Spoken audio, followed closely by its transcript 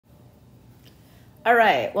All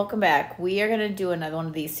right, welcome back. We are going to do another one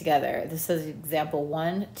of these together. This is example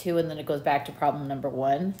 1, 2, and then it goes back to problem number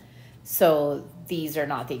 1. So these are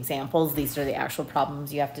not the examples. These are the actual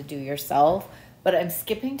problems you have to do yourself. But I'm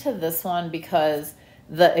skipping to this one because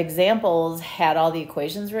the examples had all the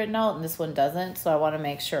equations written out and this one doesn't. So I want to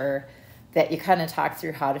make sure that you kind of talk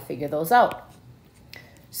through how to figure those out.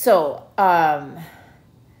 So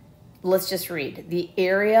let's just read. The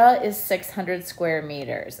area is 600 square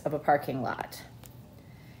meters of a parking lot.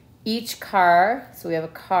 Each car, so we have a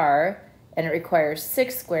car, and it requires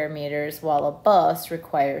 6 square meters, while a bus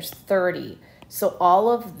requires 30. So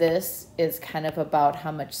all of this is kind of about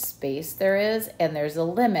how much space there is, and there's a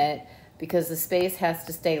limit because the space has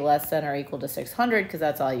to stay less than or equal to 600 because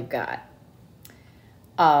that's all you've got.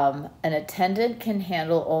 An attendant can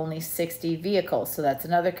handle only 60 vehicles, so that's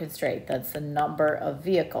another constraint. That's the number of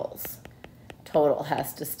vehicles. Total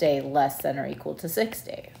has to stay less than or equal to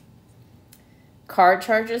 60. Car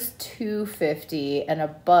charges $250 and a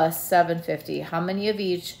bus $750. How many of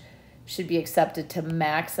each should be accepted to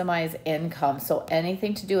maximize income? So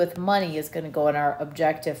anything to do with money is going to go in our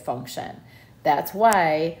objective function. That's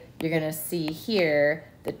why you're going to see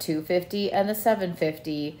here the $250 and the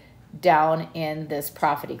 $750 down in this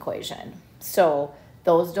profit equation. So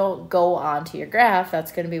those don't go onto your graph.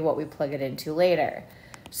 That's going to be what we plug it into later.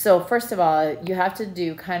 So first of all, you have to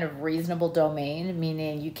do kind of reasonable domain,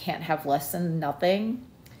 meaning you can't have less than nothing.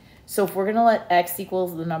 So if we're going to let x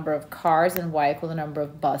equals the number of cars and y equal the number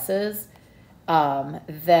of buses,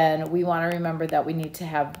 then we want to remember that we need to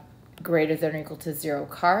have greater than or equal to 0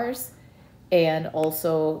 cars and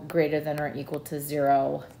also greater than or equal to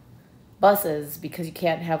 0 buses because you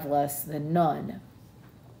can't have less than none.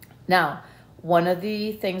 Now, one of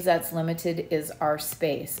the things that's limited is our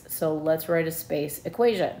space. So let's write a space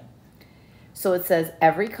equation. So it says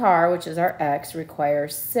every car, which is our x,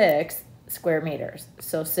 requires 6 square meters.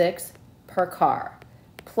 So 6 per car.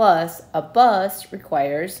 Plus a bus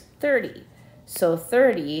requires 30. So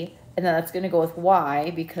 30, and then that's going to go with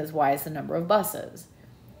y because y is the number of buses.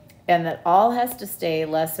 And that all has to stay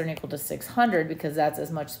less than or equal to 600 because that's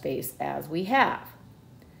as much space as we have.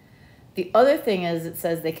 The other thing is it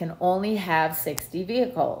says they can only have 60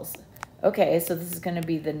 vehicles. Okay, so this is going to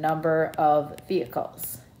be the number of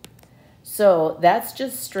vehicles. So that's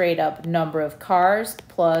just straight up number of cars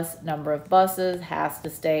plus number of buses has to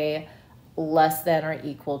stay less than or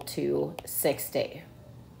equal to 60.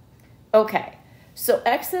 Okay, so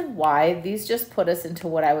x and y, these just put us into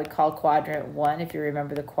what I would call quadrant 1, if you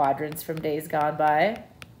remember the quadrants from days gone by.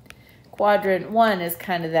 Quadrant 1 is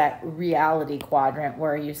kind of that reality quadrant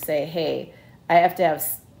where you say, hey, I have to have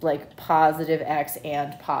like positive x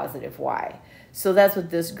and positive y. So that's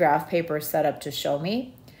what this graph paper is set up to show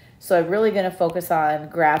me. So I'm really going to focus on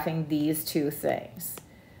graphing these two things.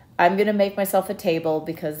 I'm going to make myself a table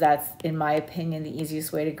because that's, in my opinion, the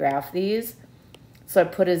easiest way to graph these. So I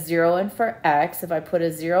put a 0 in for x. If I put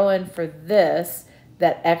a 0 in for this,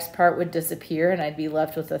 that x part would disappear and I'd be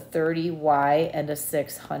left with a 30y and a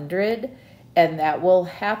 600. And that will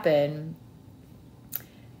happen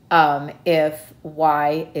if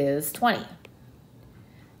y is 20.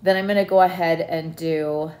 Then I'm going to go ahead and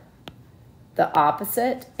do the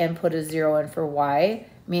opposite and put a 0 in for y,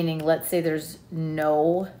 meaning let's say there's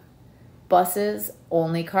no buses,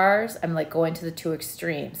 only cars. I'm like going to the two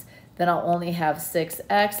extremes. Then I'll only have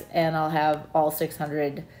 6x and I'll have all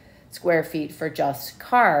 600 square feet for just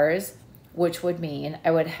cars, which would mean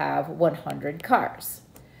I would have 100 cars.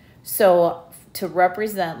 So to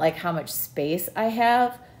represent like how much space I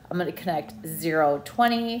have, I'm going to connect 0,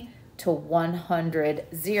 20 to 100,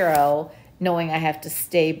 0, knowing I have to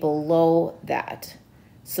stay below that.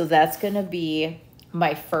 So that's going to be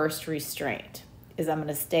my first restraint, is I'm going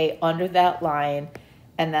to stay under that line,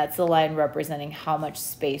 and that's the line representing how much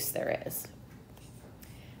space there is.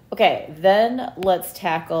 Okay, then let's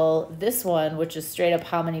tackle this one, which is straight up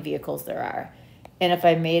how many vehicles there are. And if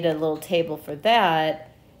I made a little table for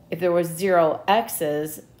that, if there was 0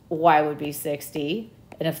 x's, y would be 60.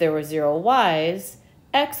 And if there were 0 y's,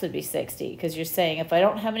 x would be 60. Because you're saying if I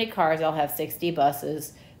don't have any cars, I'll have 60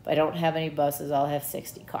 buses. If I don't have any buses, I'll have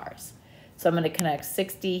 60 cars. So I'm going to connect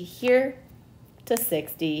 60 here to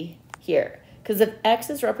 60 here. Because if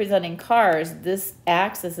x is representing cars, this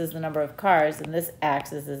axis is the number of cars, and this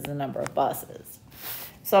axis is the number of buses.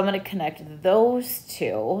 So I'm going to connect those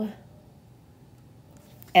two.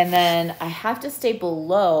 And then I have to stay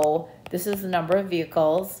below, this is the number of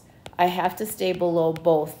vehicles. I have to stay below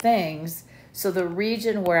both things. So the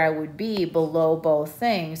region where I would be below both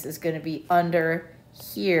things is going to be under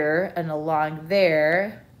here and along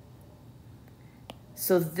there.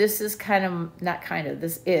 So this is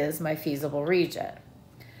this is my feasible region.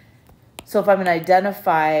 So if I'm going to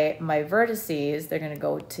identify my vertices, they're going to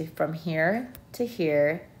go from here to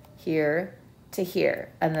here, here to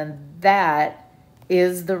here. And then that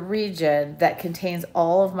is the region that contains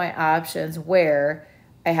all of my options where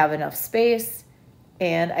I have enough space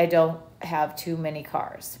and I don't have too many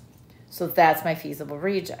cars. So that's my feasible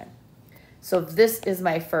region. So if this is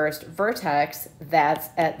my first vertex, that's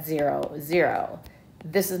at 0, 0.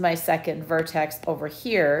 This is my second vertex over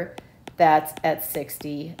here, that's at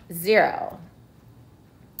 60, 0.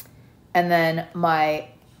 And then my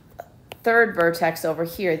third vertex over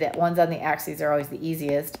here, that ones on the axes are always the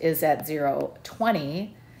easiest, is at 0,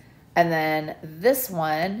 20. And then this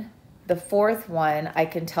one, the fourth one, I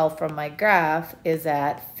can tell from my graph is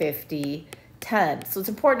at 50, 10. So it's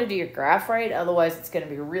important to do your graph right, otherwise it's going to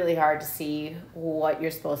be really hard to see what you're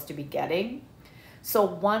supposed to be getting. So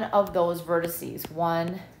one of those vertices,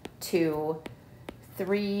 1, 2,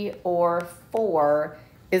 3, or 4,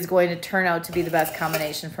 is going to turn out to be the best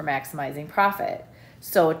combination for maximizing profit.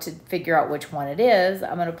 So to figure out which one it is,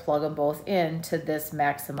 I'm going to plug them both into this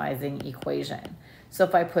maximizing equation. So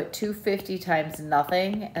if I put 250 times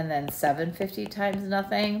nothing and then 750 times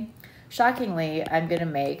nothing, shockingly, I'm going to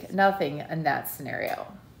make nothing in that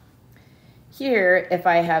scenario. Here, if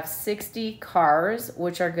I have 60 cars,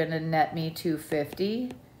 which are going to net me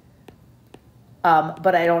 250,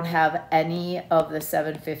 but I don't have any of the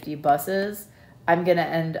 750 buses, I'm going to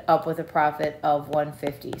end up with a profit of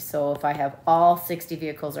 150. So if I have all 60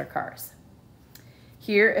 vehicles or cars.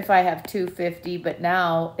 Here, if I have 250, but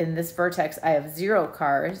now in this vertex, I have 0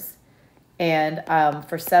 cars, and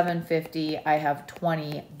for 750, I have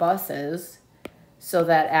 20 buses. So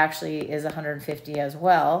that actually is 150 as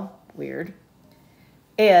well. Weird.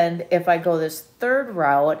 And if I go this third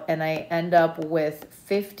route and I end up with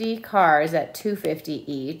 50 cars at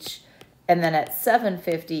 250 each, and then at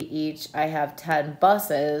 750 each, I have 10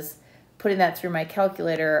 buses, putting that through my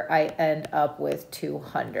calculator, I end up with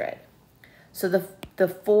 200. So the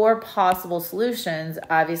 4 possible solutions,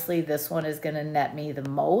 obviously this one is going to net me the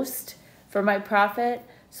most for my profit.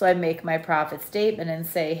 So I make my profit statement and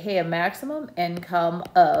say, hey, a maximum income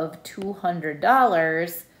of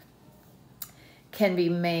 $200 can be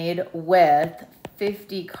made with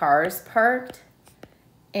 50 cars parked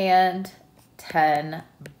and 10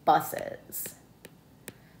 buses.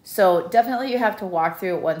 So definitely you have to walk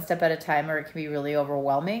through it one step at a time or it can be really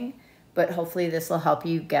overwhelming, but hopefully this will help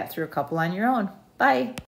you get through a couple on your own. Bye.